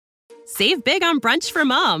Save big on brunch for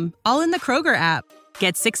mom, all in the Kroger app.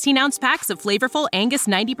 Get 16-ounce packs of flavorful Angus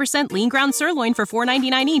 90% lean ground sirloin for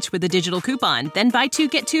 $4.99 each with a digital coupon. Then buy 2,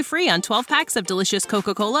 get 2 free on 12 packs of delicious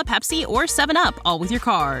Coca-Cola, Pepsi, or 7-Up, all with your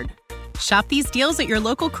card. Shop these deals at your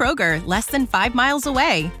local Kroger, less than 5 miles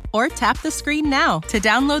away. Or tap the screen now to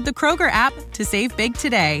download the Kroger app to save big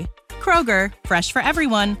today. Kroger, fresh for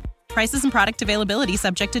everyone. Prices and product availability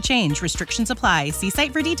subject to change. Restrictions apply. See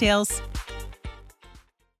site for details.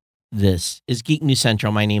 This is Geek News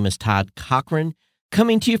Central. My name is Todd Cochran,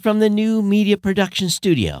 coming to you from the new media production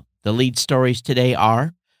studio. The lead stories today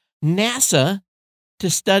are NASA to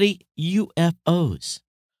study UFOs.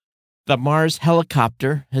 The Mars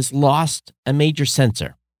helicopter has lost a major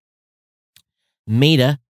sensor.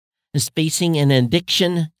 Meta is facing an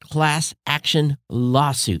addiction class action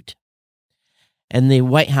lawsuit. And the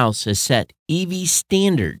White House has set EV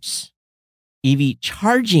standards, EV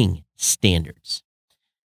charging standards.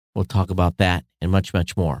 We'll talk about that and much,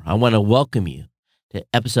 much more. I want to welcome you to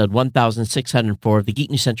episode 1604 of the Geek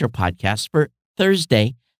News Central podcast for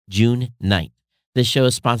Thursday, June 9th. This show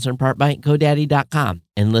is sponsored in part by GoDaddy.com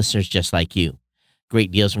and listeners just like you.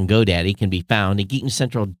 Great deals from GoDaddy can be found at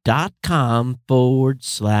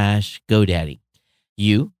geeknewscentral.com/GoDaddy.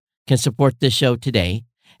 You can support this show today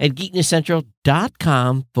at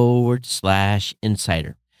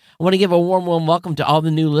geeknewscentral.com/insider. I want to give a warm welcome to all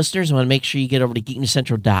the new listeners. I want to make sure you get over to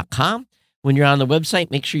geeknewscentral.com. When you're on the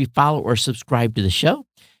website, make sure you follow or subscribe to the show.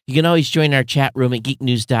 You can always join our chat room at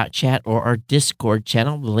geeknews.chat or our Discord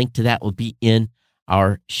channel. The link to that will be in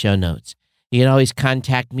our show notes. You can always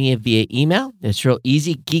contact me via email. It's real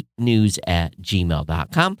easy,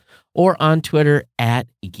 geeknews@gmail.com, or on Twitter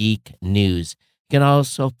 @geeknews. You can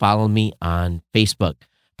also follow me on Facebook.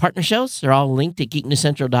 Partner shows, they're all linked at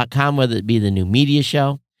geeknewscentral.com, whether it be the new media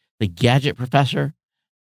show, the Gadget Professor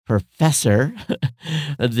of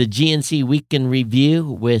the GNC Weekend Review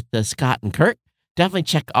with Scott and Kurt. Definitely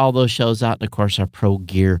check all those shows out, and of course, our Pro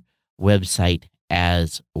Gear website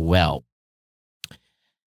as well.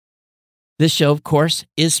 This show, of course,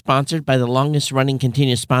 is sponsored by the longest-running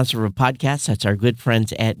continuous sponsor of a podcast. That's our good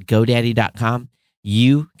friends at GoDaddy.com.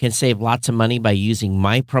 You can save lots of money by using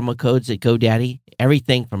my promo codes at GoDaddy.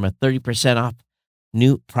 Everything from a 30% off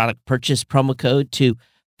new product purchase promo code to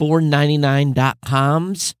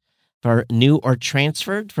 $4.99.coms for new or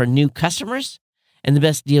transferred for new customers. And the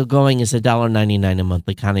best deal going is $1.99 a month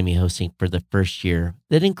economy hosting for the first year.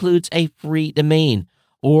 That includes a free domain,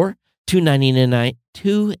 or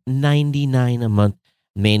 $2.99 a month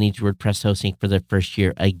managed WordPress hosting for the first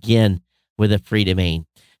year, again with a free domain.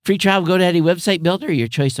 Free trial GoDaddy website builder, your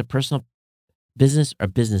choice of personal, business, or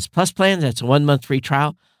business plus plans. That's a 1-month free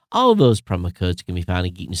trial. All those promo codes can be found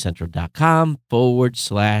at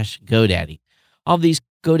geeknewscentral.com/GoDaddy. All these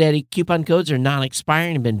GoDaddy coupon codes are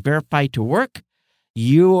non-expiring and been verified to work.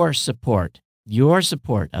 Your support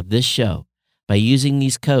of this show by using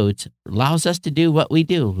these codes allows us to do what we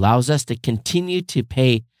do, allows us to continue to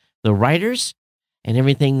pay the writers and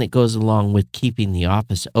everything that goes along with keeping the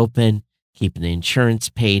office open, keeping the insurance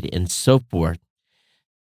paid, and so forth.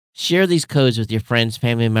 Share these codes with your friends,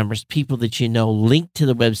 family members, people that you know. Link to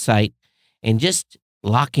the website and just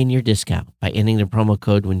lock in your discount by entering the promo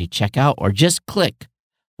code when you check out, or just click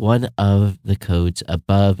one of the codes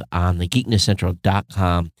above on the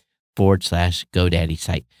geeknewscentral.com/GoDaddy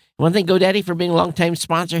site. I want to thank GoDaddy for being a longtime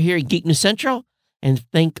sponsor here at Geek News Central, and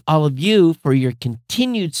thank all of you for your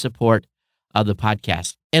continued support of the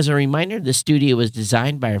podcast. As a reminder, the studio was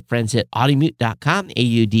designed by our friends at audimute.com,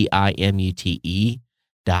 AUDIMUTE.com.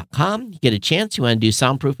 You get a chance, you want to do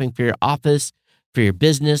soundproofing for your office, for your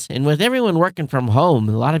business, and with everyone working from home,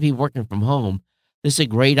 a lot of people working from home, this is a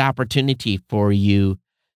great opportunity for you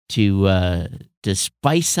to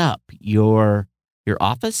spice up your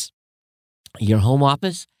office, your home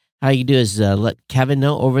office. How you do is let Kevin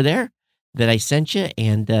know over there that I sent you,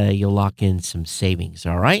 and you'll lock in some savings,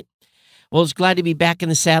 all right? Well, it's glad to be back in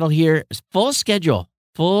the saddle here. Full schedule,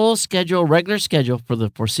 regular schedule for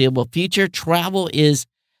the foreseeable future. Travel is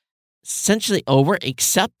essentially over,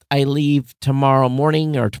 except I leave tomorrow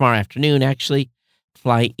morning, or tomorrow afternoon, actually,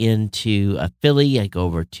 fly into Philly. I go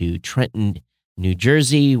over to Trenton, New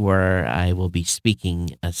Jersey, where I will be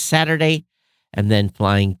speaking Saturday, and then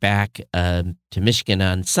flying back to Michigan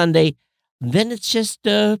on Sunday. Then it's just,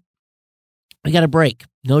 we got a break.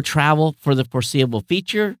 No travel for the foreseeable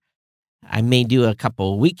future. I may do a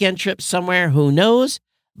couple weekend trips somewhere, who knows?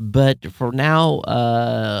 But for now,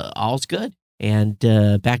 all's good. And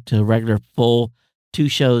back to a regular full 2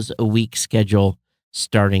 shows a week schedule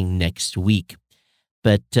starting next week.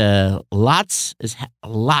 But lots.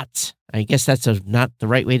 I guess that's not the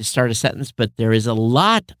right way to start a sentence, but there is a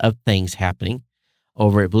lot of things happening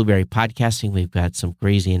over at Blueberry Podcasting. We've got some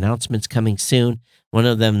crazy announcements coming soon. One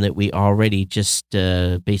of them that we already just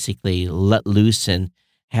basically let loose and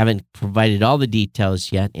haven't provided all the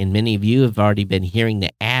details yet. And many of you have already been hearing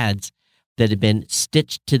the ads that have been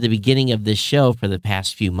stitched to the beginning of this show for the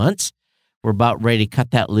past few months. We're about ready to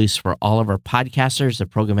cut that loose for all of our podcasters. The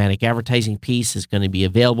programmatic advertising piece is going to be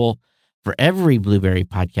available for every Blueberry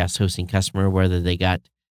podcast hosting customer, whether they got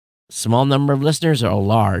a small number of listeners or a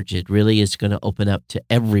large. It really is going to open up to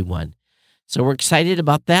everyone. So we're excited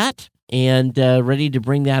about that and ready to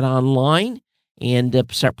bring that online and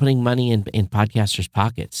start putting money in podcasters'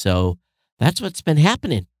 pockets. So that's what's been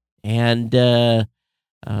happening. And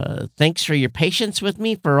thanks for your patience with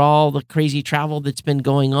me for all the crazy travel that's been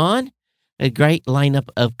going on. A great lineup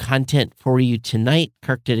of content for you tonight.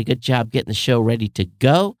 Kirk did a good job getting the show ready to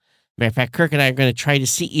go. Matter of fact, Kirk and I are going to try to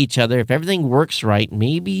see each other. If everything works right,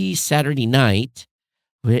 maybe Saturday night,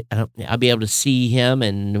 I'll be able to see him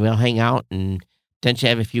and we'll hang out and potentially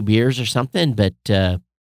have a few beers or something, but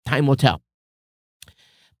time will tell.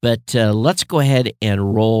 But let's go ahead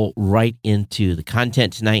and roll right into the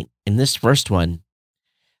content tonight. And this first one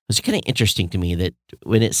was kind of interesting to me, that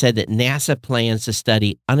when it said that NASA plans to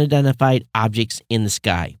study unidentified objects in the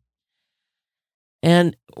sky.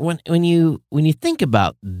 And when you think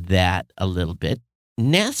about that a little bit,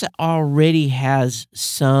 NASA already has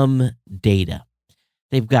some data.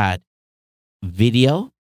 They've got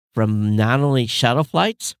video from not only shuttle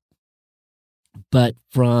flights, but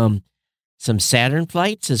from some Saturn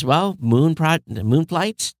flights as well, moon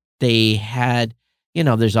flights. They had,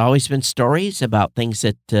 there's always been stories about things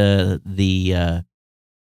that the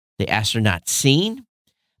astronauts seen,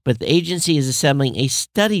 but the agency is assembling a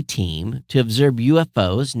study team to observe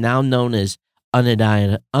UFOs, now known as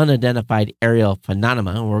unidentified aerial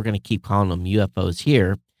phenomena. We're going to keep calling them UFOs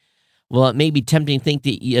here. Well, it may be tempting to think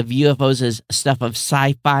of UFOs as stuff of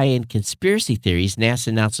sci-fi and conspiracy theories. NASA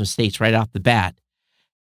announced some states right off the bat,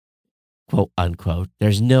 quote unquote,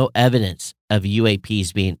 there's no evidence of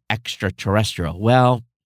UAPs being extraterrestrial. Well,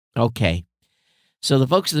 okay. So the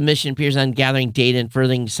focus of the mission appears on gathering data and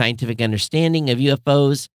furthering scientific understanding of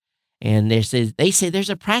UFOs. And they say there's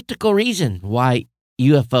a practical reason why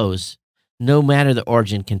UFOs, no matter the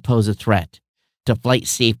origin, can pose a threat to flight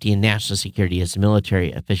safety and national security, as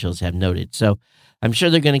military officials have noted. So I'm sure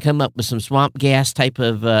they're going to come up with some swamp gas type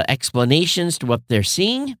of explanations to what they're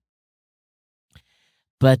seeing.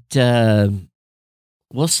 But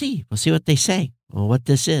we'll see. We'll see what they say on what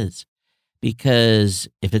this is. Because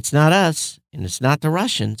if it's not us and it's not the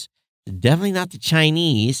Russians, it's definitely not the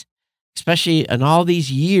Chinese, especially in all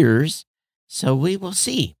these years. So we will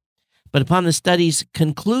see. But upon the study's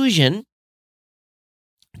conclusion,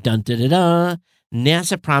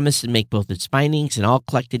 NASA promised to make both its findings and all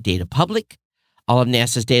collected data public. All of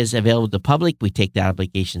NASA's data is available to the public. We take that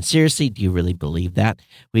obligation seriously. Do you really believe that?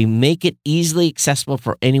 We make it easily accessible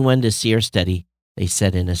for anyone to see our study, they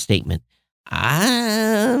said in a statement.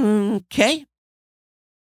 Okay.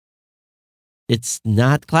 It's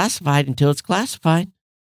not classified until it's classified.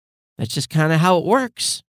 That's just kind of how it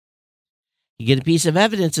works. You get a piece of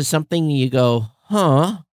evidence of something, you go,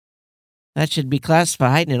 that should be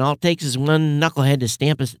classified, and all it takes is one knucklehead to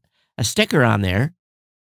stamp a sticker on there,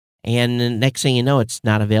 and the next thing you know, it's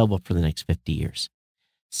not available for the next 50 years.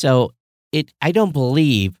 So I don't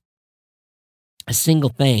believe a single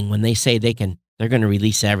thing when they say they're going to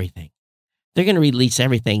release everything. They're going to release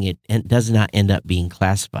everything. It does not end up being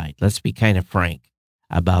classified. Let's be kind of frank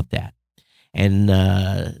about that. And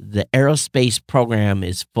the aerospace program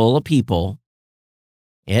is full of people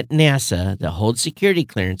at NASA that hold security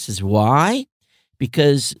clearances. Why?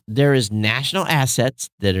 Because there is national assets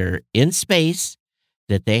that are in space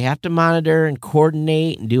that they have to monitor and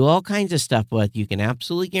coordinate and do all kinds of stuff with. You can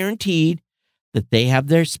absolutely guarantee that they have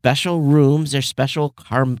their special rooms, their special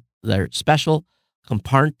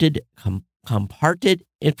comparted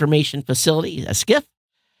information facility, a SCIF.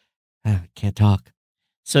 Can't talk.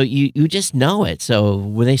 So you just know it. So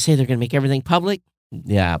when they say they're going to make everything public,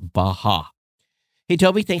 yeah, baha. Hey,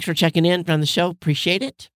 Toby, thanks for checking in on the show. Appreciate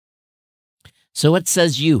it. So what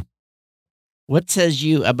says you? What says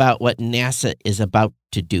you about what NASA is about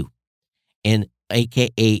to do? And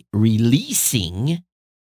AKA releasing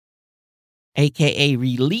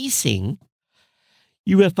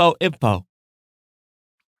UFO info.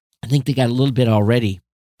 I think they got a little bit already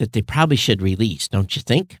that they probably should release, don't you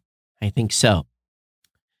think? I think so.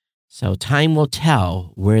 So time will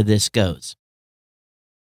tell where this goes.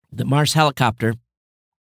 The Mars helicopter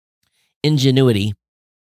Ingenuity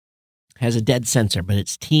has a dead sensor, but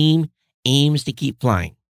its team aims to keep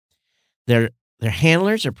flying. Their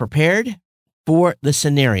handlers are prepared for the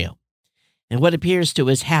scenario. And what appears to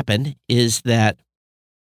have happened is that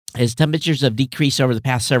as temperatures have decreased over the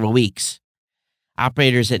past several weeks,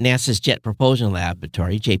 operators at NASA's Jet Propulsion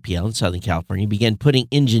Laboratory, JPL, in Southern California, began putting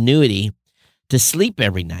Ingenuity to sleep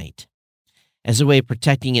every night as a way of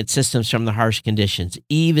protecting its systems from the harsh conditions.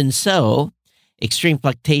 Even so, extreme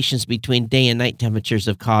fluctuations between day and night temperatures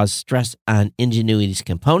have caused stress on Ingenuity's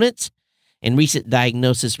components, and recent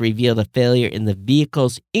diagnosis revealed a failure in the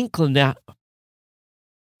vehicle's inclinometer.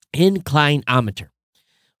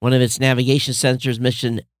 One of its navigation sensors,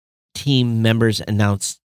 mission team members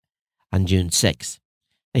announced on June 6th.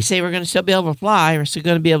 They say we're going to still be able to fly, we're still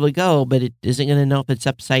going to be able to go, but it isn't going to know if it's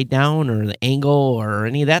upside down or the angle or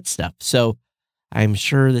any of that stuff. So I'm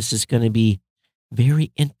sure this is going to be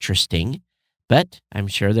very interesting, but I'm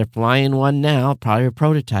sure they're flying one now, probably a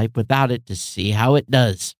prototype without it, to see how it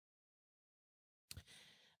does.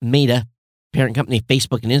 Meta, parent company of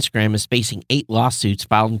Facebook and Instagram, is facing 8 lawsuits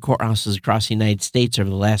filed in courthouses across the United States over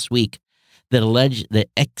the last week that allege that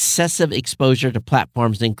excessive exposure to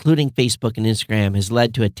platforms, including Facebook and Instagram, has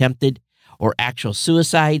led to attempted or actual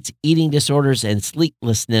suicides, eating disorders, and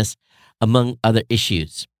sleeplessness, among other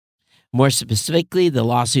issues. More specifically, the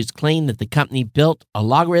lawsuits claim that the company built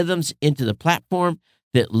algorithms into the platform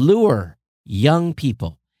that lure young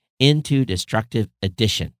people into destructive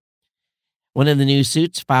addiction. One of the new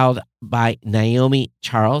suits filed by Naomi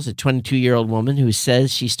Charles, a 22-year-old woman who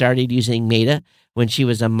says she started using Meta when she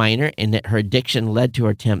was a minor and that her addiction led to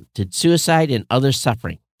her attempted suicide and other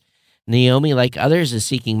suffering. Naomi, like others, is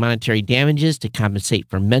seeking monetary damages to compensate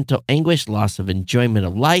for mental anguish, loss of enjoyment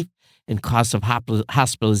of life, and costs of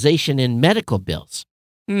hospitalization and medical bills.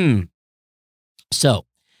 So,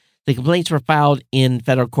 the complaints were filed in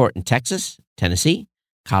federal court in Texas, Tennessee,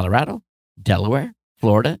 Colorado, Delaware,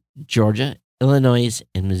 Florida, Georgia, Illinois,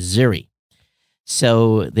 and Missouri.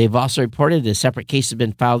 So they've also reported a separate case has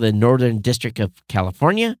been filed in Northern District of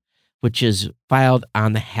California, which is filed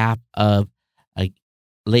on behalf of a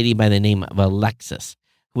lady by the name of Alexis,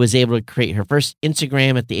 who was able to create her first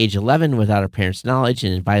Instagram at the age of 11 without her parents' knowledge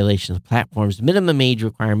and in violation of the platform's minimum age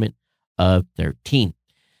requirement of 13.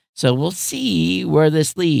 So we'll see where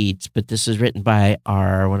this leads, but this is written by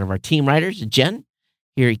one of our team writers, Jen,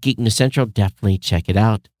 here at Geek News Central. Definitely check it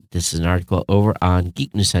out. This is an article over on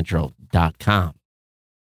geeknewscentral.com.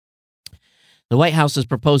 The White House is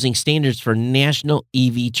proposing standards for national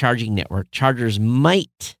EV charging network. Chargers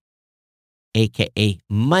might, aka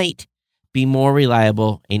might, be more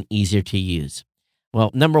reliable and easier to use.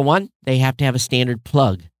 Well, number one, they have to have a standard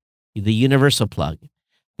plug, the universal plug.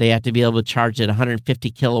 They have to be able to charge at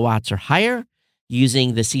 150 kilowatts or higher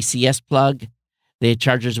using the CCS plug. The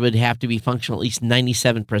chargers would have to be functional at least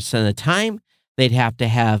 97% of the time. They'd have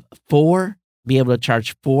to be able to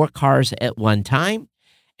charge 4 cars at one time.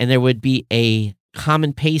 And there would be a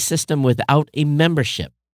common pay system without a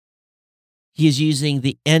membership. He is using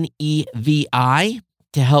the NEVI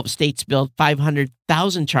to help states build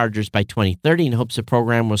 500,000 chargers by 2030 and hopes the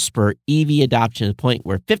program will spur EV adoption to the point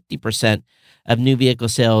where 50% of new vehicle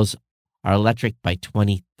sales are electric by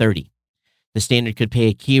 2030. The standard could play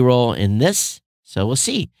a key role in this, so we'll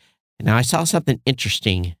see. Now, I saw something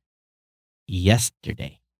interesting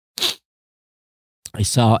yesterday. I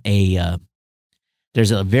saw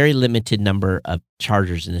there's a very limited number of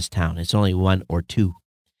chargers in this town. It's only 1 or 2.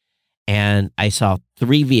 And I saw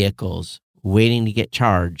 3 vehicles waiting to get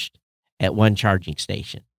charged at one charging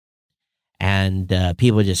station. And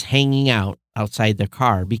people just hanging out outside their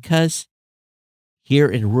car because here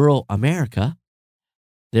in rural America,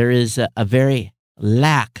 there is a very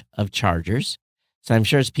lack of chargers. So I'm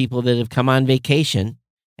sure it's people that have come on vacation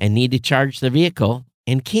and need to charge the vehicle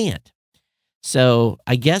and can't. So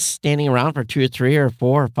I guess standing around for 2 or 3 or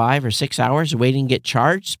 4 or 5 or 6 hours waiting to get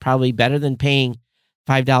charged is probably better than paying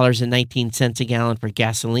 $5.19 a gallon for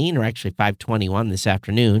gasoline, or actually $5.21 this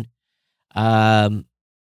afternoon.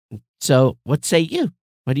 So what say you?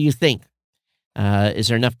 What do you think? Is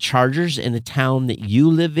there enough chargers in the town that you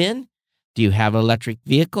live in? Do you have an electric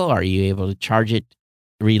vehicle? Are you able to charge it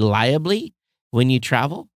reliably when you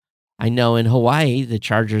travel? I know in Hawaii, the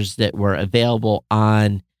chargers that were available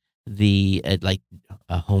on like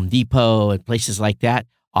Home Depot and places like that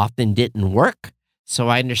often didn't work. So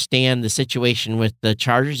I understand the situation with the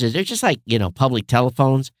chargers is they're just like, public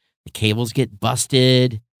telephones. The cables get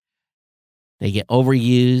busted, they get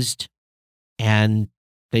overused, and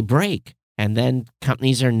they break. And then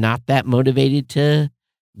companies are not that motivated to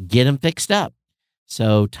get them fixed up.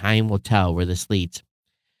 So time will tell where this leads.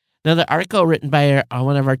 Another article written by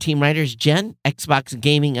one of our team writers, Jen, Xbox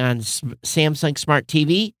gaming on Samsung Smart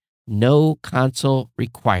TV, no console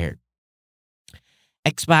required.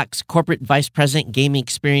 Xbox Corporate Vice President, Gaming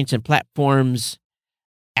Experience and Platforms,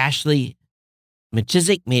 Ashley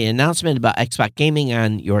Machizik, made an announcement about Xbox gaming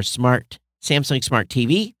on your Samsung Smart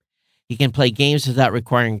TV. You can play games without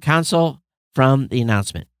requiring a console from the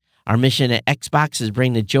announcement. Our mission at Xbox is to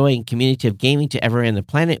bring the joy and community of gaming to everywhere on the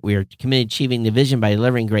planet. We are committed to achieving the vision by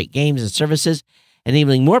delivering great games and services,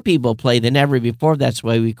 enabling more people to play than ever before. That's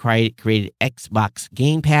why we created Xbox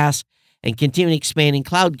Game Pass and continue expanding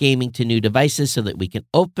cloud gaming to new devices so that we can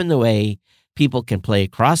open the way people can play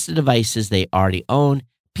across the devices they already own: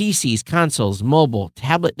 PCs, consoles, mobile,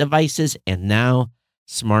 tablet devices, and now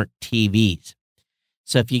smart TVs.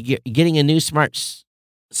 So if you're getting a new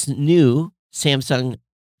Samsung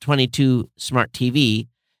 22 smart TV,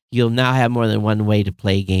 you'll now have more than one way to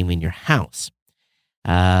play a game in your house.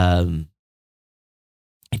 If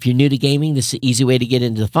you're new to gaming, this is an easy way to get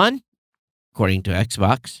into the fun, according to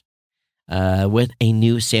Xbox, with a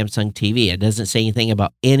new Samsung TV. It doesn't say anything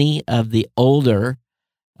about any of the older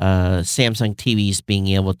Samsung TVs being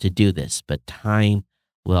able to do this, but time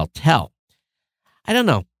will tell. I don't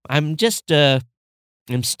know. I'm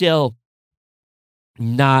still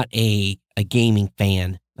not a gaming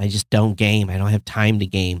fan. I just don't game. I don't have time to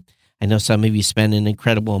game. I know some of you spend an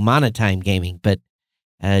incredible amount of time gaming, but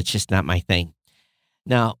it's just not my thing.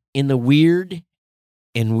 Now, in the weird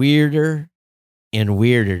and weirder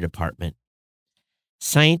department,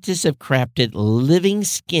 scientists have crafted living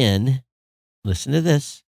skin. Listen to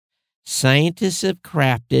this. Scientists have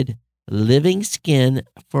crafted living skin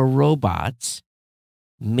for robots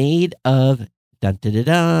made of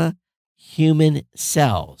human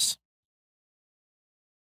cells.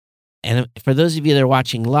 And for those of you that are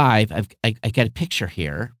watching live, I got a picture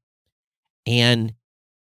here, and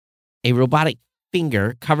a robotic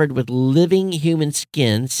finger covered with living human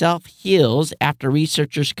skin self-heals after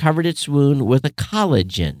researchers covered its wound with a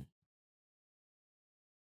collagen.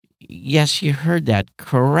 Yes, you heard that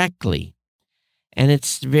correctly. And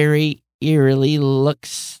it's very eerily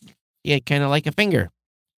looks kind of like a finger.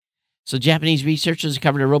 So Japanese researchers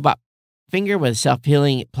covered a robot finger with a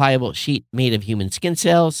self-healing pliable sheet made of human skin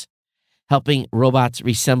cells. Helping robots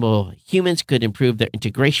resemble humans could improve their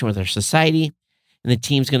integration with our society. And the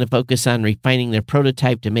team's going to focus on refining their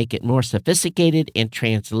prototype to make it more sophisticated and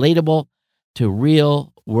translatable to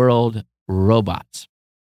real-world robots.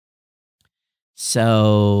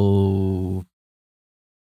 So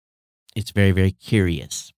it's very, very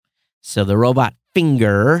curious. So the robot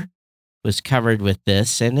finger was covered with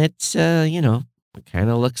this, and it's, it kind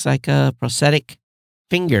of looks like a prosthetic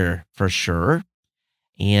finger for sure.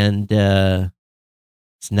 And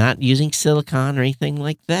it's not using silicone or anything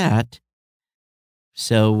like that.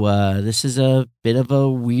 So this is a bit of a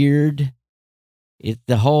weird,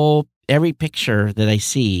 every picture that I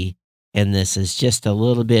see in this is just a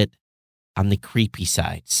little bit on the creepy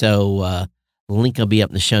side. So the link will be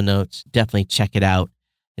up in the show notes. Definitely check it out.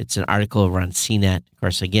 It's an article over on CNET. Of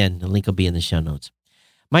course, again, the link will be in the show notes.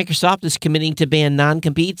 Microsoft is committing to ban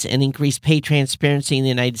non-competes and increase pay transparency in the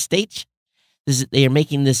United States. They are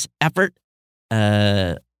making this effort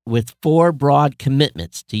with 4 broad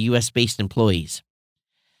commitments to U.S.-based employees.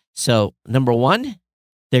 So, number 1,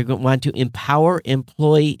 they're going to want to empower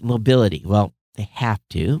employee mobility. Well, they have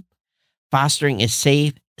to. Fostering a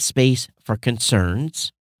safe space for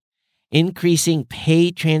concerns, increasing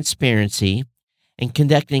pay transparency, and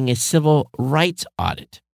conducting a civil rights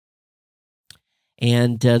audit.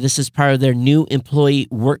 And this is part of their new employee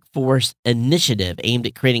workforce initiative aimed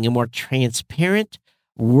at creating a more transparent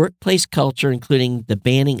workplace culture, including the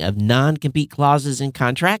banning of non-compete clauses in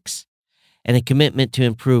contracts and a commitment to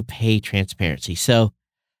improve pay transparency. So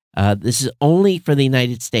this is only for the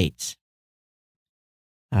United States,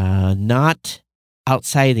 not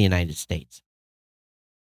outside the United States.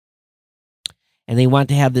 And they want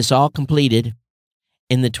to have this all completed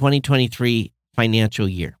in the 2023 financial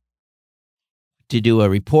year, to do a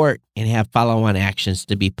report and have follow-on actions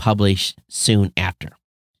to be published soon after.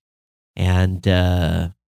 And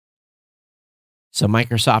so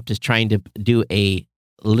Microsoft is trying to do a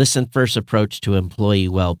listen-first approach to employee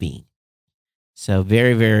well-being. So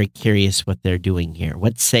very, very curious what they're doing here.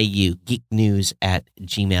 What say you?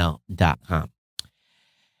 geeknews@gmail.com.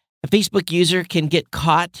 A Facebook user can get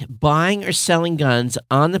caught buying or selling guns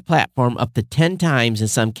on the platform up to 10 times in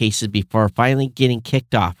some cases before finally getting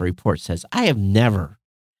kicked off, a report says. I have never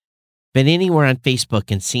been anywhere on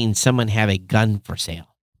Facebook and seen someone have a gun for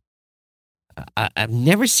sale. I've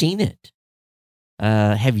never seen it.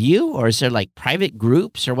 Have you? Or is there like private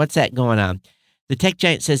groups or what's that going on? The tech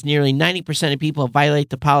giant says nearly 90% of people who violate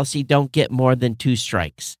the policy don't get more than 2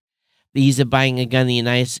 strikes. The ease of buying a gun in the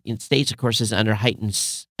United States, of course, is under heightened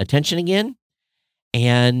attention again.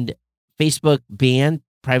 And Facebook banned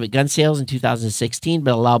private gun sales in 2016,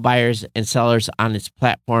 but allowed buyers and sellers on its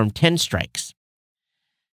platform 10 strikes.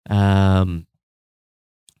 Facebook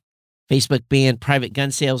banned private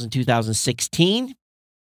gun sales in 2016.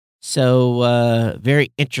 So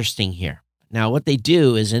very interesting here. Now, what they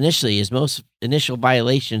do is most initial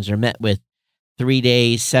violations are met with 3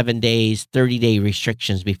 days, 7 days, 30-day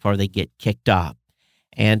restrictions before they get kicked off.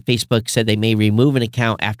 And Facebook said they may remove an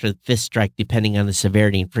account after the 5th strike, depending on the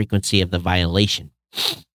severity and frequency of the violation.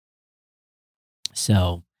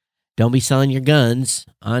 So don't be selling your guns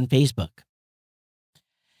on Facebook.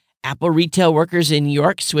 Apple retail workers in New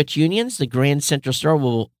York switch unions. The Grand Central Store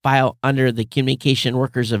will file under the Communication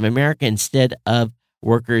Workers of America instead of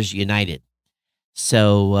Workers United.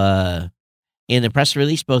 So in the press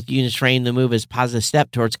release, both unions framed the move as a positive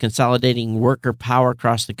step towards consolidating worker power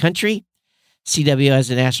across the country. CW has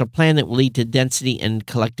a national plan that will lead to density and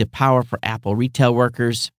collective power for Apple retail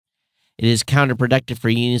workers. It is counterproductive for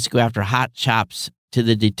unions to go after hot shops to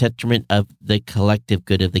the detriment of the collective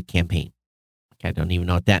good of the campaign. I don't even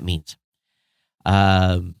know what that means.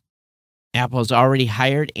 Apple has already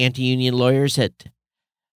hired anti-union lawyers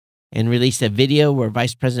and released a video where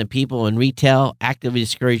Vice President People in retail actively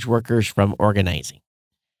discourage workers from organizing.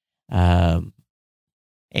 And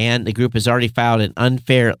the group has already filed an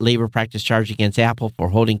unfair labor practice charge against Apple for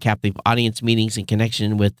holding captive audience meetings in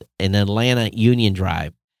connection with an Atlanta union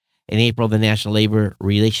drive. In April, the National Labor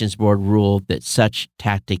Relations Board ruled that such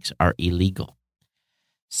tactics are illegal.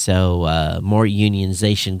 So more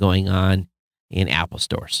unionization going on in Apple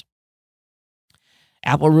stores.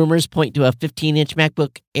 Apple rumors point to a 15-inch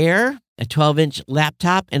MacBook Air, a 12-inch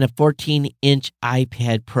laptop, and a 14-inch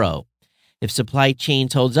iPad Pro. If supply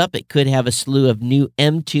chains holds up, it could have a slew of new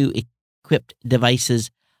M2-equipped devices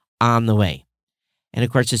on the way. And, of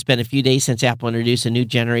course, it's been a few days since Apple introduced a new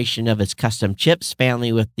generation of its custom chips,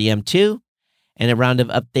 family with the M2, and a round of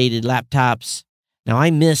updated laptops. Now, I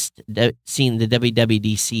missed seeing the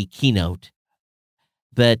WWDC keynote,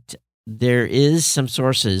 but there is some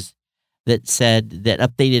sources that said that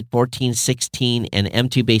updated 14, 16, and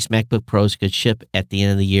M2-based MacBook Pros could ship at the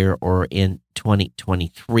end of the year or in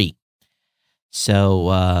 2023.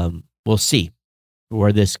 So we'll see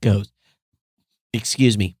where this goes.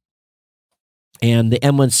 Excuse me. And the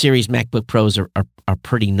M1 series MacBook Pros are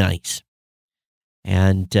pretty nice.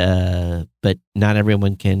 And but not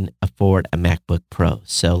everyone can afford a MacBook Pro.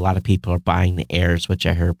 So a lot of people are buying the Airs, which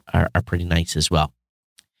I heard are pretty nice as well.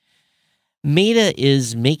 Meta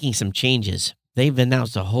is making some changes. They've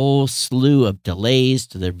announced a whole slew of delays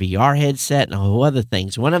to their VR headset and a whole other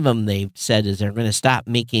things. One of them they've said is they're going to stop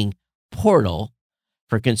making Portal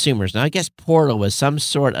for consumers. Now, I guess Portal was some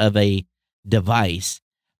sort of a device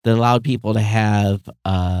that allowed people to have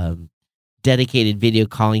dedicated video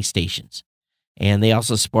calling stations. And they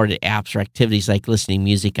also supported apps or activities like listening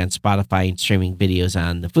music on Spotify and streaming videos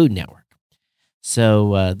on the Food Network.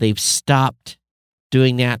 So they've stopped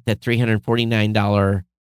doing that. That $349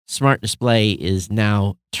 smart display is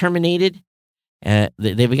now terminated.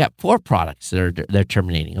 They've got 4 products that they're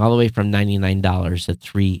terminating, all the way from $99 to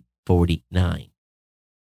 $349.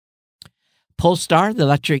 Polestar, the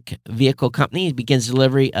electric vehicle company, begins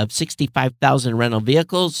delivery of 65,000 rental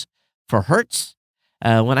vehicles for Hertz.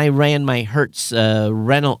 When I ran my Hertz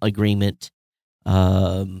rental agreement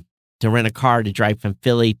to rent a car to drive from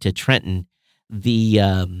Philly to Trenton,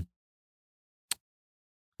 the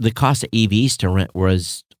cost of EVs to rent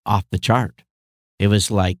was off the chart. It was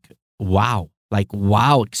like wow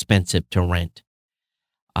expensive to rent.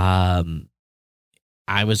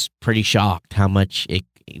 I was pretty shocked how much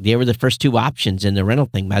they were the first 2 options in the rental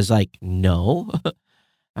thing. I was like, no,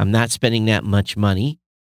 I'm not spending that much money.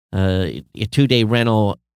 A 2-day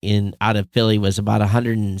rental out of Philly was about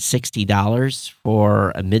 $160 for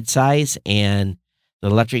a midsize, and the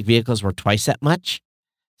electric vehicles were twice that much.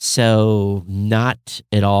 So not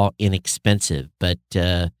at all inexpensive, but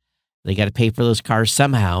they got to pay for those cars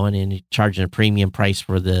somehow, and then charging a premium price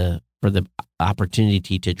for the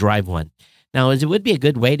opportunity to drive one. Now, it would be a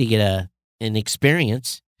good way to get an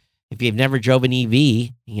experience. If you've never drove an EV,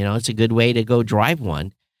 it's a good way to go drive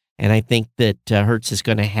one. And I think that Hertz is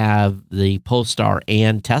going to have the Polestar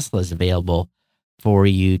and Teslas available for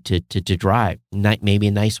you to drive. Maybe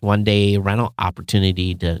a nice 1-day rental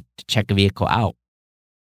opportunity to check a vehicle out.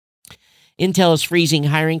 Intel is freezing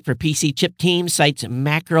hiring for PC chip teams, cites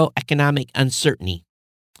macroeconomic uncertainty.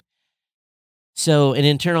 So, an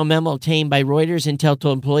internal memo obtained by Reuters, Intel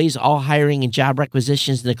told employees all hiring and job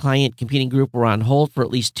requisitions in the client computing group were on hold for at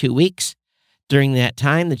least 2 weeks. During that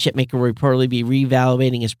time, the chipmaker will reportedly be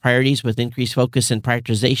reevaluating its priorities with increased focus and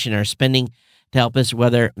prioritization on spending to help us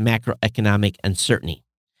weather macroeconomic uncertainty.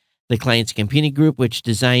 The client's computing group, which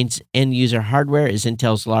designs end-user hardware, is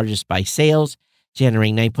Intel's largest by sales,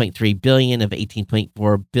 generating $9.3 billion of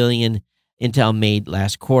 $18.4 billion Intel made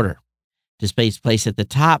last quarter. Displays placed at the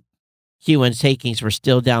top, Q1's takings were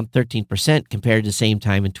still down 13% compared to the same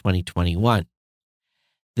time in 2021.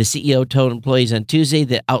 The CEO told employees on Tuesday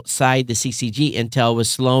that outside the CCG, Intel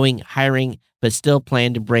was slowing hiring, but still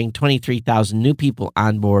planned to bring 23,000 new people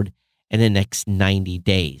on board in the next 90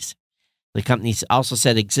 days. The company also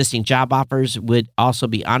said existing job offers would also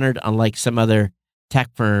be honored, unlike some other tech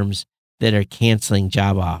firms that are canceling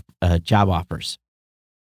job offers.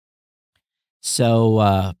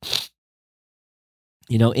 So,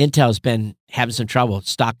 Intel's been having some trouble.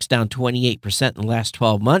 Stock's down 28% in the last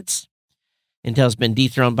 12 months. Intel's been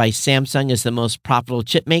dethroned by Samsung as the most profitable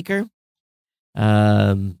chip maker.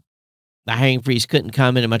 The hiring freeze couldn't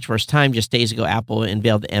come at a much worse time. Just days ago, Apple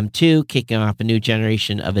unveiled the M2, kicking off a new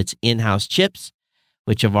generation of its in-house chips,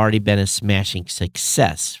 which have already been a smashing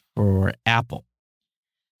success for Apple.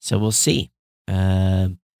 So we'll see.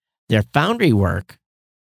 Their foundry work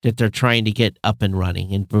that they're trying to get up and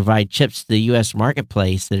running and provide chips to the U.S.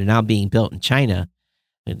 marketplace that are now being built in China,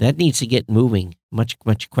 that needs to get moving much,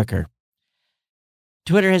 much quicker.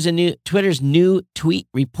 Twitter's new tweet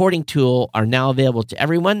reporting tool are now available to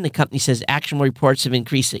everyone. The company says actionable reports have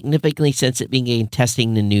increased significantly since it began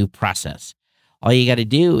testing the new process. All you got to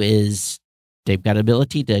do is they've got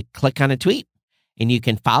ability to click on a tweet, and you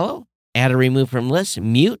can follow, add or remove from lists,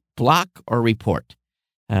 mute, block, or report.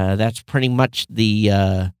 That's pretty much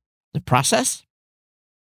the process.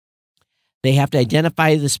 They have to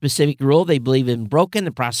identify the specific rule they believe has been broken.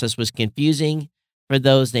 The process was confusing for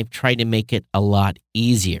those. They've tried to make it a lot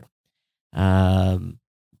easier.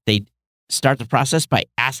 They start the process by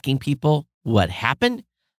asking people what happened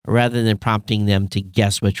rather than prompting them to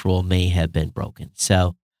guess which rule may have been broken.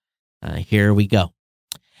 So here we go.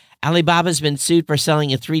 Alibaba's been sued for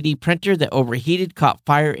selling a 3D printer that overheated, caught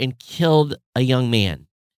fire, and killed a young man.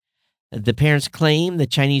 The parents claim the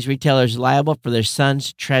Chinese retailer is liable for their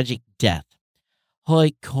son's tragic death.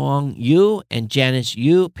 Hoi Kong Yu and Janice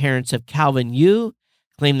Yu, parents of Calvin Yu,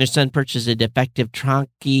 claim their son purchased a defective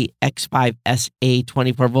Tronky X5SA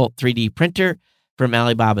 24-volt 3D printer from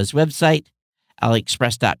Alibaba's website,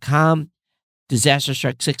 AliExpress.com. Disaster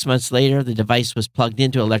struck 6 months later. The device was plugged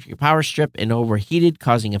into an electric power strip and overheated,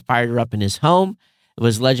 causing a fire to erupt in his home. It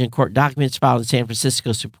was alleged in court documents filed in San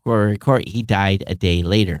Francisco Superior Court. He died a day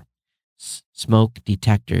later. Smoke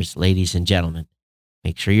detectors, ladies and gentlemen.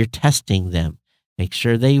 Make sure you're testing them. Make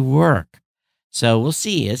sure they work. So we'll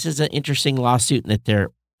see. This is an interesting lawsuit in that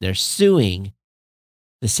they're suing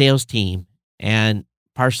the sales team and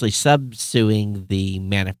partially subsuing the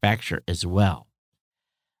manufacturer as well.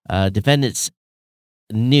 Defendants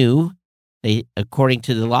knew, according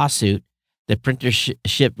to the lawsuit, the printer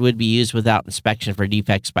shipped would be used without inspection for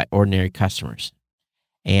defects by ordinary customers.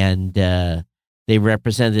 And they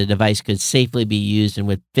represented the device could safely be used and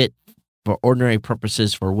would fit for ordinary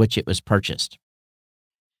purposes for which it was purchased.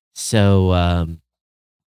 So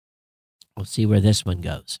we'll see where this one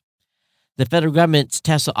goes. The federal government's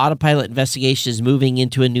Tesla autopilot investigation is moving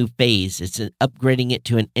into a new phase. It's upgrading it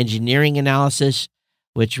to an engineering analysis,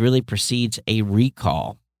 which really precedes a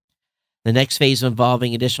recall. The next phase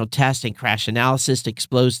involving additional tests and crash analysis to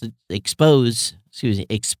explore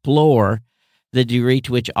the degree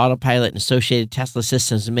to which autopilot and associated Tesla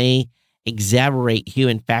systems may exacerbate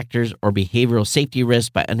human factors or behavioral safety risks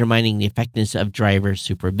by undermining the effectiveness of driver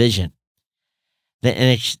supervision. The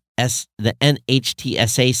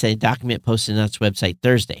NHTSA said a document posted on its website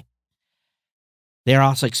Thursday. They are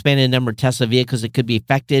also expanding the number of Tesla vehicles that could be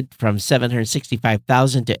affected from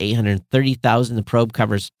 765,000 to 830,000. The probe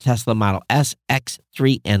covers Tesla Model S, X,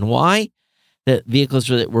 3, and Y. The vehicles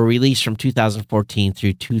that were released from 2014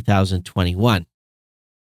 through 2021.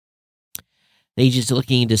 The agency is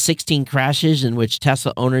looking into 16 crashes in which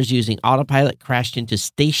Tesla owners using autopilot crashed into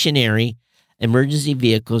stationary emergency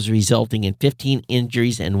vehicles, resulting in 15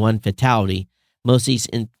 injuries and 1 fatality. Most of these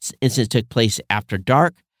incidents took place after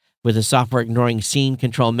dark, with the software ignoring scene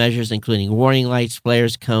control measures, including warning lights,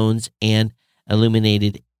 flares, cones, and an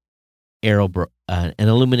illuminated arrow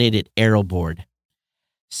board.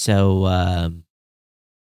 So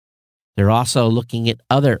they're also looking at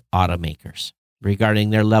other automakers regarding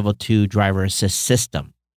their level 2 driver assist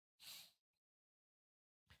system.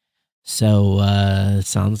 So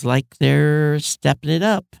sounds like they're stepping it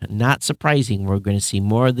up. Not surprising. We're going to see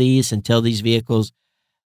more of these until these vehicles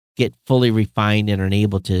get fully refined and are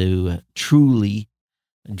able to truly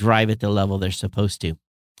drive at the level they're supposed to.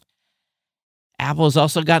 Apple has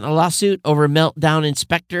also gotten a lawsuit over Meltdown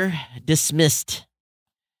Inspector dismissed.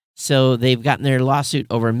 So they've gotten their lawsuit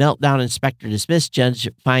over Meltdown Inspector dismissed. Judge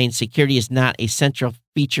finds security is not a central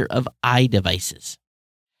feature of iDevices.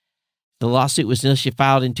 The lawsuit was initially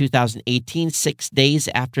filed in 2018, 6 days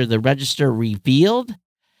after the Register revealed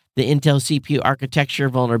the Intel CPU architecture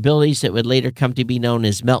vulnerabilities that would later come to be known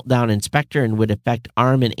as Meltdown Inspector and would affect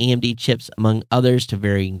ARM and AMD chips, among others, to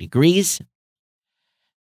varying degrees.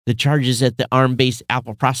 The charges that the ARM-based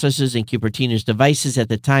Apple processors and Cupertino's devices at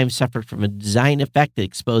the time suffered from a design effect that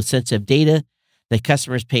exposed sensitive data. The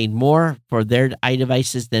customers paid more for their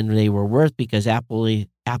iDevices than they were worth because Apple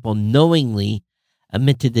knowingly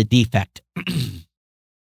omitted the defect.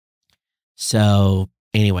 So,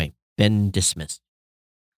 anyway, been dismissed.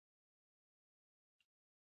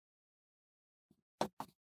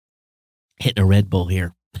 Hitting a Red Bull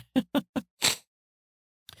here.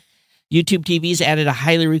 YouTube TV's added a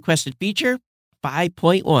highly requested feature.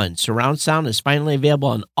 5.1 surround sound is finally available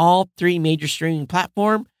on all 3 major streaming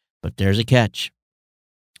platforms, but there's a catch.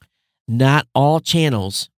 Not all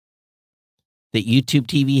channels that YouTube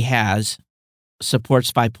TV has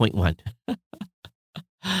supports 5.1.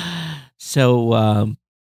 So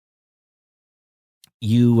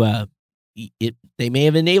they may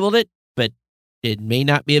have enabled it, but it may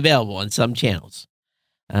not be available on some channels.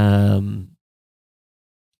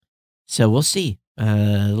 So we'll see.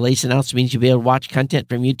 The latest announcement means you'll be able to watch content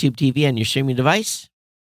from YouTube TV on your streaming device.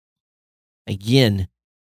 Again,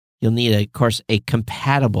 you'll need, of course, a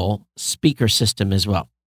compatible speaker system as well.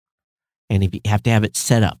 And you have to have it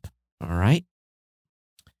set up. All right.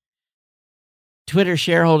 Twitter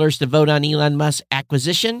shareholders to vote on Elon Musk's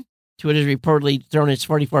acquisition. Twitter's reportedly thrown its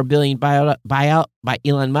 $44 billion buyout by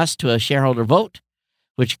Elon Musk to a shareholder vote,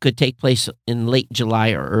 which could take place in late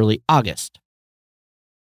July or early August.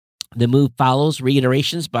 The move follows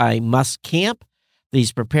reiterations by Musk's camp that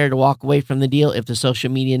he's prepared to walk away from the deal if the social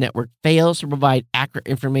media network fails to provide accurate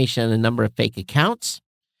information on a number of fake accounts.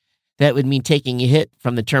 That would mean taking a hit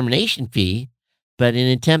from the termination fee, but in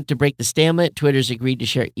an attempt to break the stalemate, Twitter's agreed to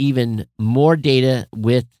share even more data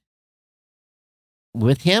with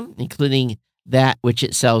him, including that which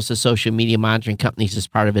it sells to social media monitoring companies as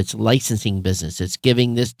part of its licensing business. It's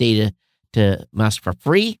giving this data to Musk for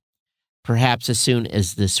free, perhaps as soon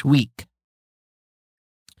as this week.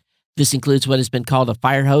 This includes what has been called a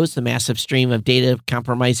fire hose, the massive stream of data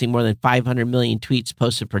compromising more than 500 million tweets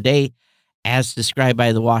posted per day, as described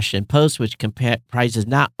by the Washington Post, which comprises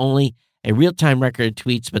not only a real-time record of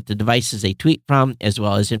tweets, but the devices they tweet from, as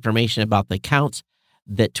well as information about the accounts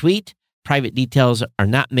that tweet. Private details are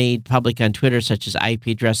not made public on Twitter, such as IP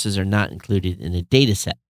addresses are not included in the data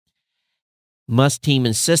set. Musk's team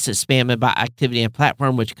insists that spam and bot activity on a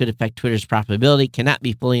platform which could affect Twitter's profitability cannot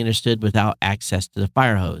be fully understood without access to the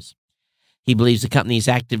fire hose. He believes the company is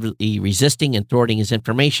actively resisting and thwarting his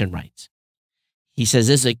information rights. He says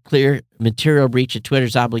this is a clear material breach of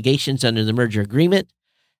Twitter's obligations under the merger agreement,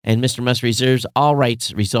 and Mr. Musk reserves all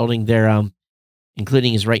rights resulting thereof,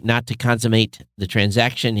 including his right not to consummate the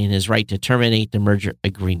transaction and his right to terminate the merger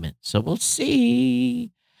agreement. So we'll see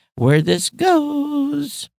where this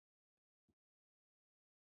goes.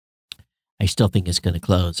 I still think it's going to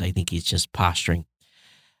close. I think he's just posturing.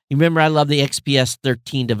 You remember I love the XPS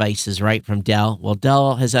 13 devices, right, from Dell? Well,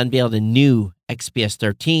 Dell has unveiled a new XPS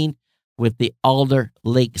 13 with the Alder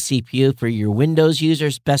Lake CPU for your Windows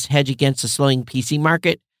users. Best hedge against the slowing PC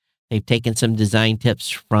market. They've taken some design tips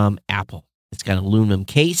from Apple. It's got an aluminum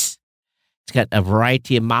case. It's got a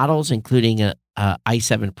variety of models, including a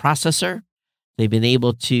i7 processor. They've been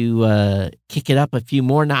able to kick it up a few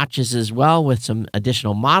more notches as well with some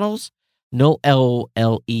additional models. No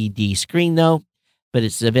OLED screen, though, but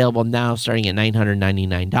it's available now starting at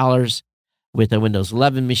 $999 with a Windows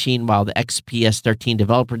 11 machine, while the XPS 13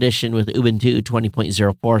 Developer Edition with Ubuntu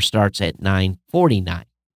 20.04 starts at $949.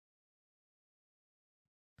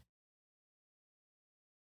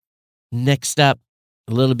 Next up,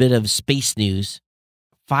 a little bit of space news.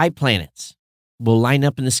 5 planets will line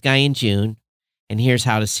up in the sky in June, and here's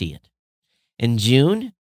how to see it. In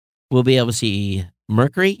June, we'll be able to see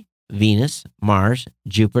Mercury, Venus, Mars,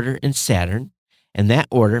 Jupiter, and Saturn, in that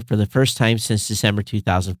order for the first time since December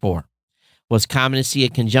 2004. Well, it's common to see a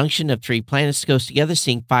conjunction of 3 planets close together.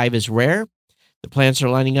 Seeing 5 is rare. The planets are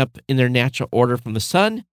lining up in their natural order from the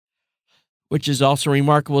sun, which is also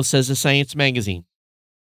remarkable, says the Science magazine.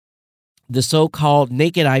 The so-called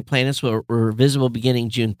naked eye planets were visible beginning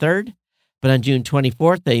June 3rd. But on June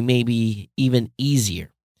 24th, they may be even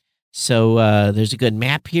easier. So there's a good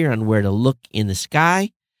map here on where to look in the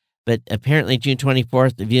sky. But apparently June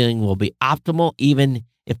 24th, the viewing will be optimal. Even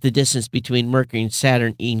if the distance between Mercury and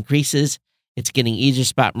Saturn increases, it's getting easier to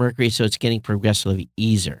spot Mercury, so it's getting progressively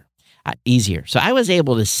easier. So I was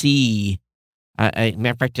able to see, matter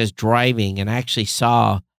of fact, I was driving, and I actually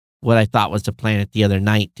saw what I thought was the planet the other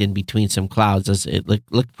night in between some clouds. It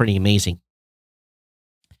looked pretty amazing.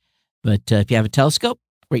 But if you have a telescope,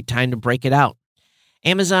 great time to break it out.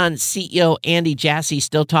 Amazon CEO Andy Jassy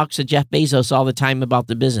still talks to Jeff Bezos all the time about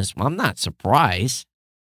the business. Well, I'm not surprised.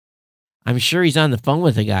 I'm sure he's on the phone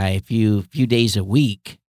with the guy a few days a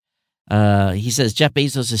week. He says Jeff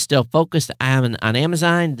Bezos is still focused on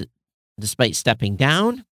Amazon despite stepping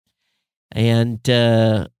down. And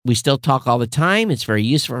we still talk all the time. It's very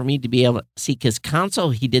useful for me to be able to seek his counsel.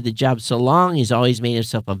 He did the job so long. He's always made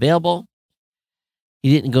himself available. He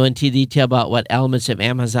didn't go into detail about what elements of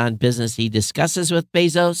Amazon business he discusses with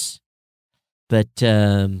Bezos. But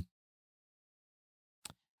when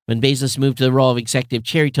Bezos moved to the role of executive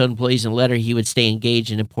chair, he told employees in a letter he would stay engaged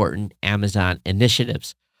in important Amazon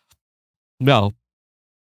initiatives. Well,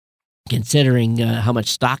 considering how much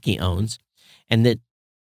stock he owns and that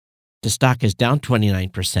the stock is down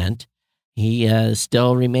 29%, he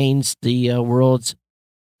still remains the world's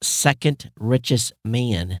second richest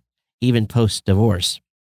man, even post-divorce.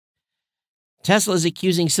 Tesla is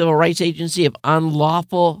accusing civil rights agency of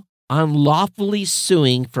unlawfully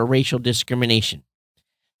suing for racial discrimination.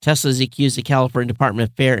 Tesla has accused the California Department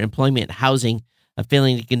of Fair Employment and Housing of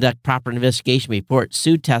failing to conduct proper investigation before it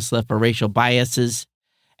sued Tesla for racial biases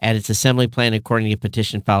at its assembly plant, according to a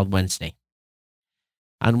petition filed Wednesday.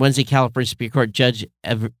 On Wednesday, California Supreme Court Judge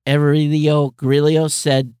Aurelio Grillo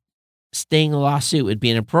said staying a lawsuit would be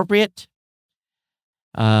inappropriate.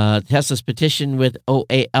 Tesla's petition with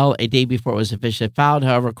OAL a day before it was officially filed.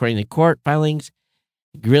 However, according to court filings,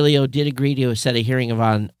 Grillo did agree to set a hearing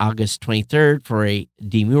on August 23rd for a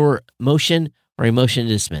demurrer motion or a motion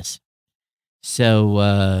to dismiss.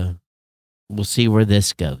 So we'll see where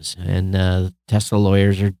this goes. And Tesla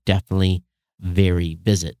lawyers are definitely very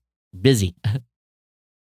busy.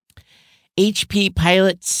 HP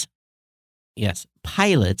pilots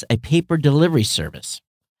a paper delivery service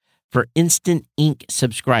for Instant Ink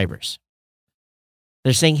subscribers.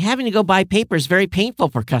 They're saying having to go buy paper is very painful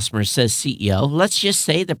for customers, says CEO. Let's just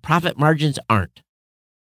say the profit margins aren't.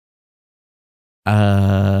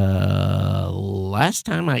 Last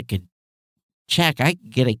time I could check, I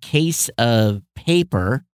could get a case of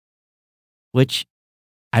paper, which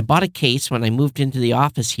I bought a case when I moved into the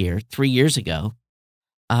office here 3 years ago.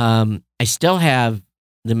 I still have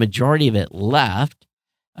the majority of it left.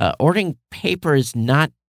 Ordering paper is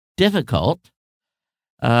not difficult.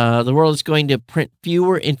 The world is going to print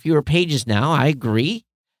fewer and fewer pages now. I agree.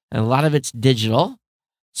 And a lot of it's digital.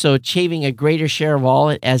 So achieving a greater share of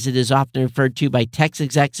wallet, as it is often referred to by tech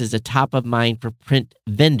execs, is a top of mind for print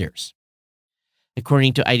vendors.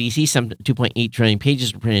 According to IDC, some 2.8 trillion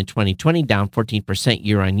pages were printed in 2020, down 14%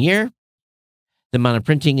 year on year. The amount of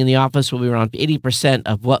printing in the office will be around 80%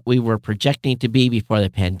 of what we were projecting to be before the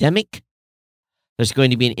pandemic. There's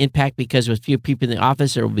going to be an impact because with fewer people in the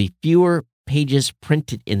office, there will be fewer pages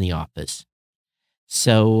printed in the office.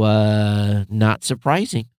 So, not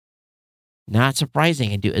surprising. Not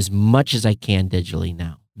surprising. I do as much as I can digitally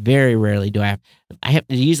now. Very rarely do I have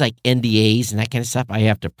to use like NDAs and that kind of stuff. I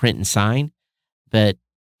have to print and sign, but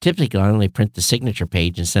typically I only print the signature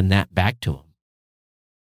page and send that back to them.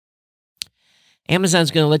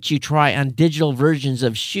 Amazon's going to let you try on digital versions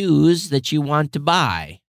of shoes that you want to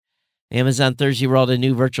buy. Amazon Thursday rolled a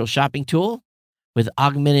new virtual shopping tool with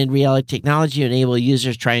augmented reality technology to enable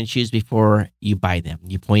users to try on shoes before you buy them.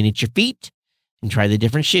 You point at your feet and try the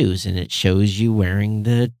different shoes, and it shows you wearing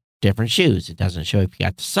the different shoes. It doesn't show if you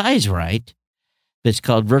got the size right. But it's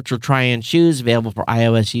called Virtual Try-On Shoes, available for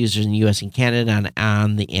iOS users in the U.S. and Canada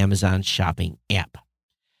on the Amazon shopping app.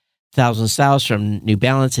 1,000 styles from New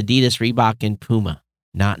Balance, Adidas, Reebok, and Puma,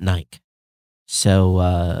 not Nike.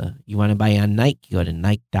 So you want to buy on Nike, go to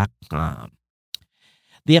Nike.com.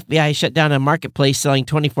 The FBI shut down a marketplace selling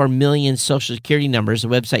 24 million Social Security numbers. The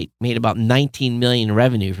website made about 19 million in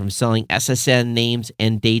revenue from selling SSN names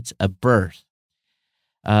and dates of birth.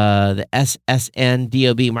 The SSN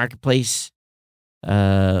DOB marketplace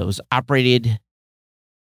was operated.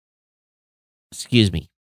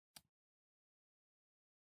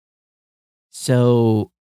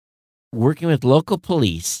 So, working with local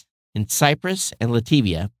police in Cyprus and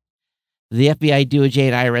Latvia, the FBI,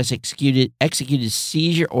 DOJ, and IRS executed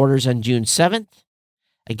seizure orders on June 7th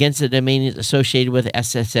against the domain associated with the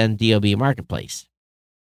SSN DOB marketplace.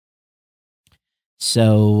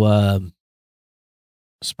 So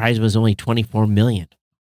surprised it was only 24 million.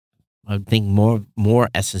 I would think more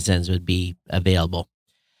SSNs would be available.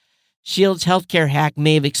 Shields healthcare hack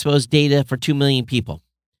may have exposed data for 2 million people.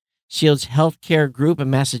 Shields Healthcare Group, a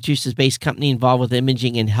Massachusetts-based company involved with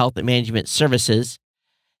imaging and health management services,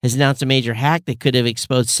 has announced a major hack that could have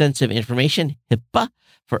exposed sensitive information, HIPAA,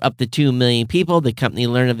 for up to 2 million people. The company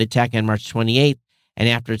learned of the attack on March 28th, and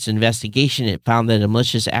after its investigation, it found that a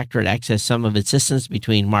malicious actor had accessed some of its systems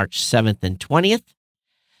between March 7th and 20th.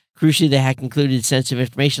 Crucially, the hack included sensitive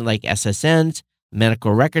information like SSNs,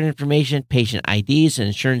 medical record information, patient IDs, and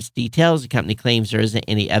insurance details. The company claims there isn't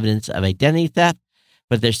any evidence of identity theft,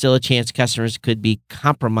 but there's still a chance customers could be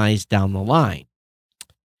compromised down the line.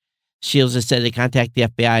 Shields has said they contact the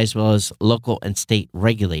FBI as well as local and state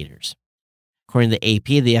regulators. According to the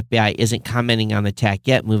AP, the FBI isn't commenting on the attack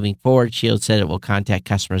yet. Moving forward, Shields said it will contact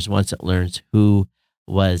customers once it learns who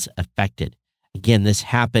was affected. Again, this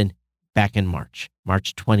happened back in March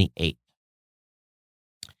 28th.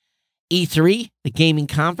 E3, the gaming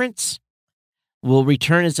conference, will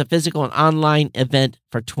return as a physical and online event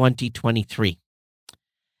for 2023.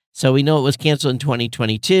 So we know it was canceled in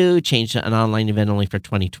 2022, changed to an online event only for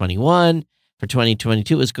 2021. For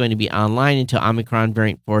 2022, it was going to be online until Omicron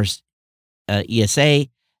variant forced ESA,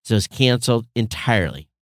 so it was canceled entirely.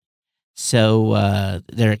 So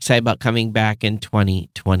they're excited about coming back in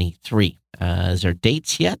 2023. Is there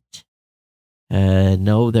dates yet?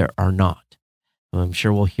 No, there are not. I'm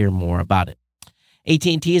sure we'll hear more about it.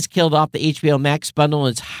 AT&T has killed off the HBO Max bundle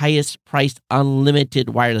in its highest priced unlimited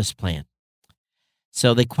wireless plan.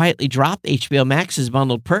 So they quietly dropped HBO Max's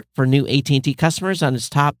bundled perk for new AT&T customers on its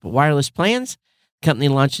top wireless plans. The company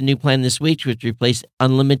launched a new plan this week, which replaced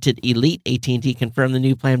Unlimited Elite. AT&T confirmed the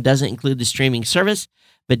new plan doesn't include the streaming service,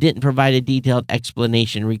 but didn't provide a detailed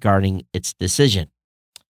explanation regarding its decision.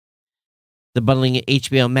 The bundling of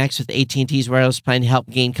HBO Max with AT&T's wireless plan helped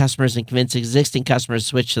gain customers and convince existing customers to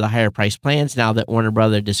switch to the higher price plans. Now that Warner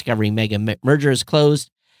Bros. Discovery mega merger is closed,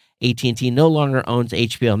 AT&T no longer owns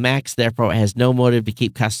HBO Max, therefore it has no motive to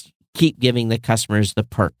keep giving the customers the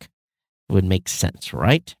perk. It would make sense,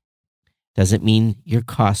 right? Doesn't mean your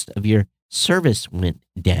cost of your service went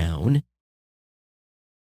down.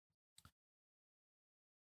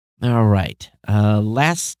 All right.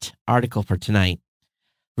 Last article for tonight.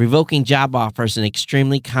 Revoking job offers, an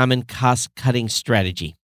extremely common cost-cutting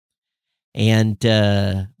strategy. And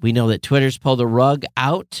we know that Twitter's pulled the rug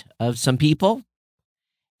out of some people,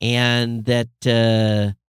 and that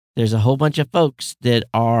there's a whole bunch of folks that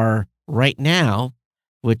are right now,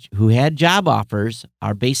 who had job offers,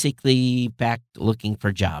 are basically back looking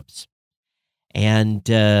for jobs. And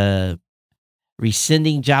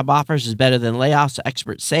rescinding job offers is better than layoffs,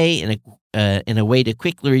 experts say, in a way to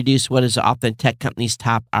quickly reduce what is often tech companies'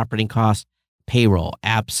 top operating cost, payroll.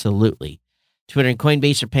 Absolutely. Twitter and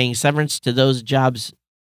Coinbase are paying severance to those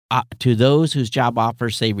whose job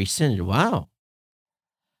offers they rescinded. Wow.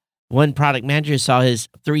 One product manager saw his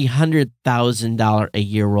 $300,000 a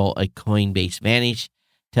year role at Coinbase vanish.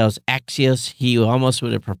 Tells Axios he almost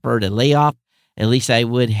would have preferred a layoff. At least I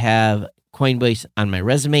would have Coinbase on my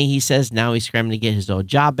resume, he says. Now he's scrambling to get his old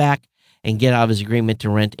job back and get out of his agreement to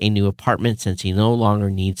rent a new apartment since he no longer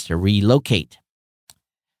needs to relocate.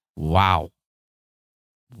 Wow.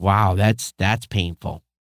 Wow, that's painful.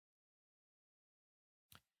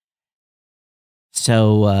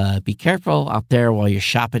 So be careful out there while you're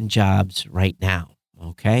shopping jobs right now,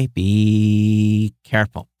 okay? Be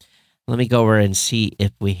careful. Let me go over and see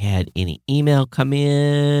if we had any email come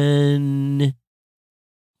in.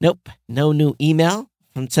 Nope, no new email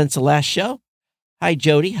since the last show. Hi,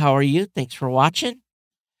 Jody. How are you? Thanks for watching.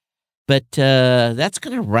 But that's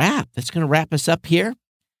going to wrap. That's going to wrap us up here.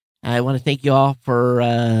 I want to thank you all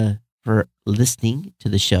for listening to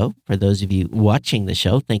the show. For those of you watching the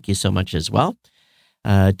show, thank you so much as well.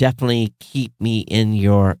 Definitely keep me in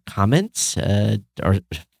your comments, or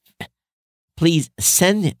please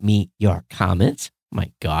send me your comments.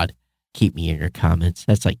 My God, keep me in your comments.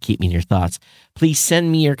 That's like keep me in your thoughts. Please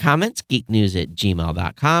send me your comments,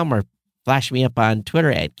 geeknews@gmail.com, or flash me up on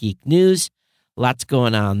Twitter @geeknews. Lots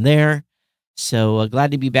going on there. So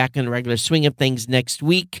glad to be back in the regular swing of things next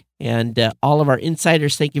week. And all of our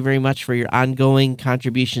insiders, thank you very much for your ongoing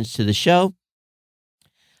contributions to the show.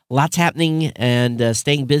 Lots happening and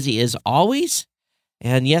staying busy as always.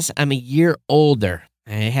 And yes, I'm a year older.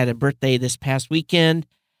 I had a birthday this past weekend.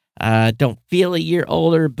 Don't feel a year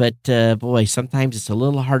older, but boy, sometimes it's a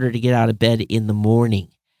little harder to get out of bed in the morning.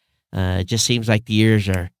 It just seems like the years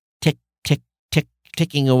are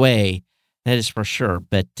ticking away. That is for sure.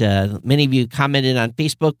 But many of you commented on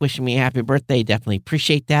Facebook wishing me a happy birthday. Definitely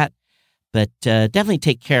appreciate that. But definitely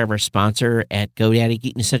take care of our sponsor at GoDaddy,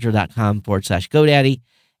 geeknewscentral.com/GoDaddy.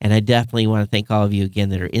 And I definitely want to thank all of you again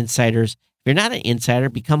that are insiders. If you're not an insider,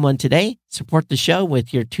 become one today. Support the show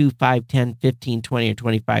with your $2, $5, $10, $15, $20, or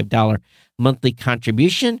 $25 monthly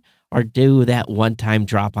contribution, or do that one-time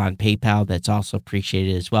drop on PayPal. That's also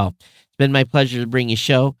appreciated as well. It's been my pleasure to bring you a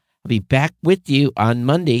show. I'll be back with you on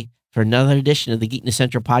Monday for another edition of the Geek News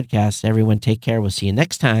Central podcast. Everyone take care. We'll see you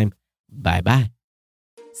next time. Bye-bye.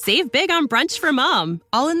 Save big on brunch for mom,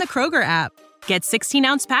 all in the Kroger app. Get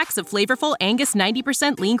 16-ounce packs of flavorful Angus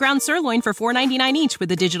 90% lean ground sirloin for $4.99 each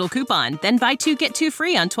with a digital coupon. Then buy 2, get 2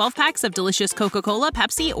 free on 12 packs of delicious Coca-Cola,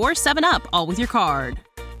 Pepsi, or 7-Up, all with your card.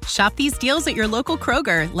 Shop these deals at your local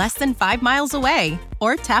Kroger, less than 5 miles away.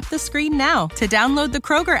 Or tap the screen now to download the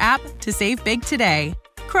Kroger app to save big today.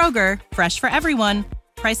 Kroger, fresh for everyone.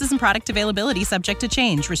 Prices and product availability subject to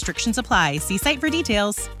change. Restrictions apply. See site for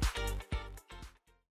details.